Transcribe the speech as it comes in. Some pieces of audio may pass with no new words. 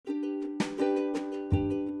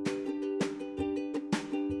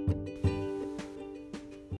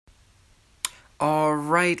All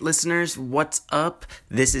right, listeners, what's up?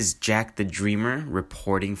 This is Jack the Dreamer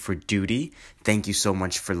reporting for duty. Thank you so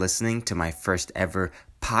much for listening to my first ever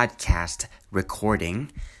podcast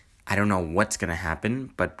recording. I don't know what's going to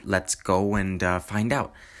happen, but let's go and find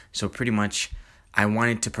out. So pretty much, I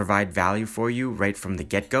wanted to provide value for you right from the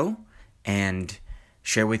get-go and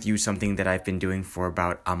share with you something that I've been doing for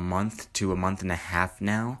about a month to a month and a half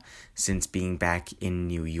now since being back in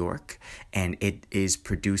New York. And it is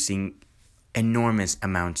producing enormous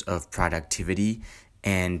amounts of productivity,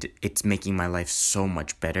 and it's making my life so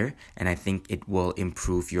much better, and I think it will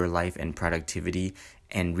improve your life and productivity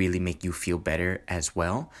and really make you feel better as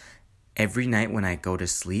well. Every night when I go to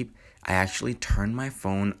sleep, I actually turn my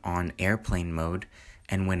phone on airplane mode,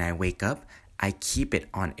 and when I wake up, I keep it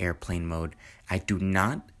on airplane mode. I do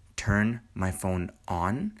not turn my phone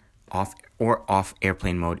off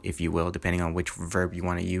airplane mode, if you will, depending on which verb you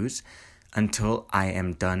want to use, until I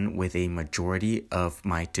am done with a majority of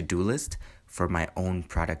my to-do list for my own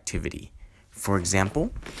productivity. For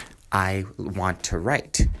example, I want to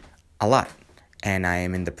write a lot, and I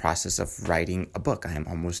am in the process of writing a book. I am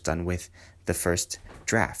almost done with the first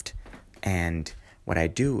draft. And what I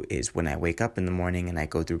do is when I wake up in the morning and I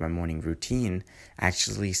go through my morning routine, I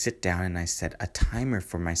actually sit down and I set a timer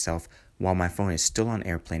for myself while my phone is still on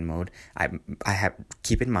airplane mode.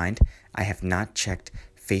 Keep in mind, I have not checked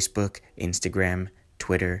Facebook, Instagram,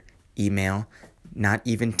 Twitter, email, not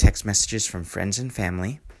even text messages from friends and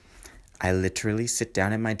family. I literally sit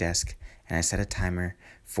down at my desk and I set a timer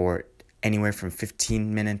for anywhere from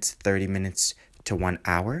 15 minutes, 30 minutes to 1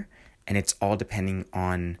 hour. And it's all depending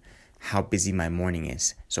on how busy my morning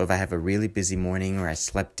is. So if I have a really busy morning, or I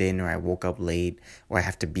slept in, or I woke up late, or I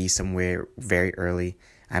have to be somewhere very early,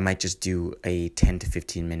 I might just do a 10 to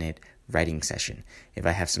 15 minute writing session. If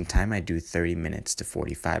I have some time, I do 30 minutes to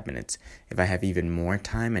 45 minutes. If I have even more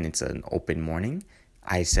time and it's an open morning,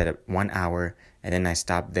 I set up 1 hour and then I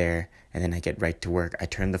stop there and then I get right to work. I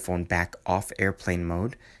turn the phone back off airplane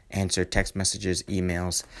mode, answer text messages,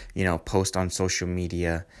 emails, post on social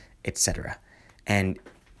media, etc. And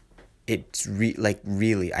it's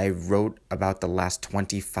really, I wrote about the last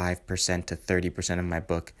 25% to 30% of my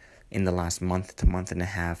book in the last month to month and a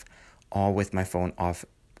half, all with my phone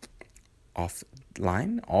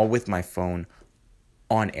offline, all with my phone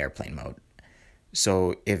on airplane mode.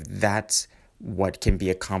 So if that's what can be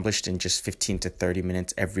accomplished in just 15 to 30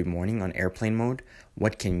 minutes every morning on airplane mode,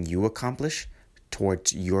 what can you accomplish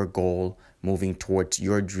towards your goal, moving towards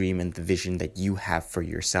your dream and the vision that you have for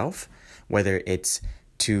yourself? Whether it's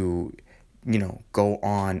to, go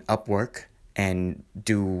on Upwork and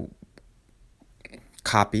do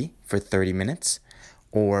copy for 30 minutes,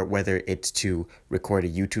 or whether it's to record a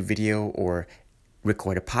YouTube video or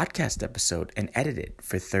record a podcast episode and edit it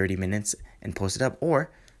for 30 minutes and post it up.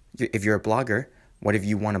 Or if you're a blogger, what if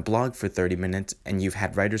you want to blog for 30 minutes and you've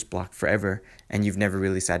had writer's block forever and you've never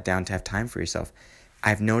really sat down to have time for yourself?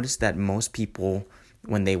 I've noticed that most people,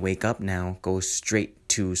 when they wake up now, go straight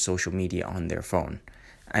to social media on their phone.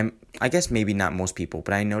 I guess maybe not most people,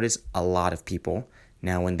 but I notice a lot of people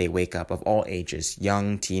now when they wake up, of all ages,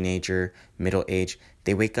 young, teenager, middle age,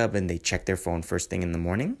 they wake up and they check their phone first thing in the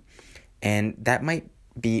morning. And that might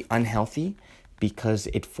be unhealthy because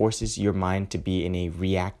it forces your mind to be in a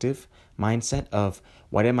reactive mindset of,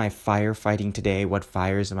 what am I firefighting today? What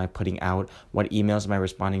fires am I putting out? What emails am I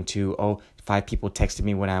responding to? Oh, 5 people texted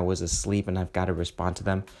me when I was asleep and I've got to respond to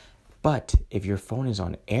them. But if your phone is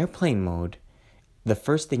on airplane mode, the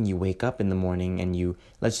first thing you wake up in the morning and you,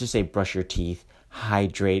 let's just say, brush your teeth,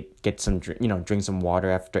 hydrate, get some, drink some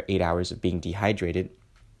water after 8 hours of being dehydrated,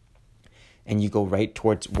 and you go right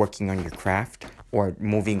towards working on your craft or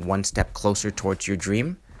moving one step closer towards your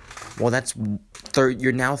dream, well,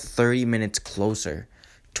 you're now 30 minutes closer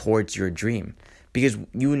towards your dream. Because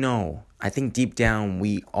I think deep down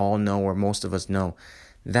we all know, or most of us know,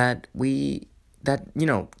 that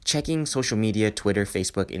checking social media, Twitter,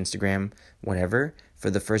 Facebook, Instagram, whatever, for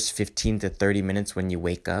the first 15 to 30 minutes when you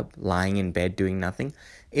wake up, lying in bed doing nothing,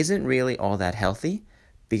 isn't really all that healthy,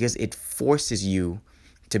 because it forces you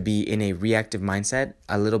to be in a reactive mindset,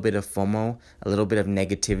 a little bit of FOMO, a little bit of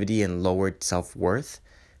negativity and lowered self-worth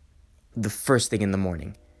the first thing in the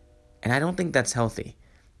morning. And I don't think that's healthy.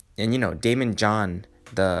 And Damon John,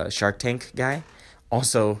 the Shark Tank guy,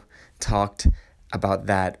 also talked about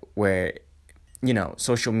that, where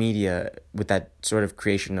social media, with that sort of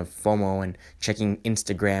creation of FOMO and checking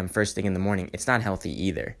Instagram first thing in the morning, it's not healthy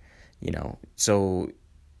either, So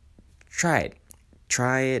try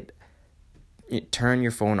it. Turn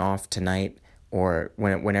your phone off tonight, or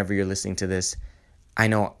whenever you're listening to this. I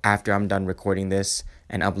know after I'm done recording this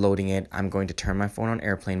and uploading it, I'm going to turn my phone on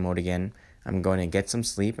airplane mode again. I'm going to get some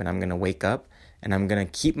sleep, and I'm going to wake up, and I'm going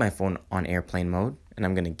to keep my phone on airplane mode, and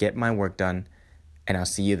I'm going to get my work done, and I'll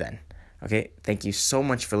see you then. Okay, thank you so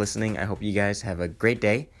much for listening. I hope you guys have a great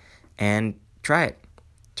day, and try it.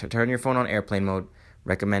 Turn your phone on airplane mode.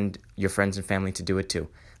 Recommend your friends and family to do it too.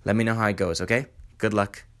 Let me know how it goes, okay? Good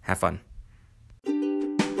luck. Have fun.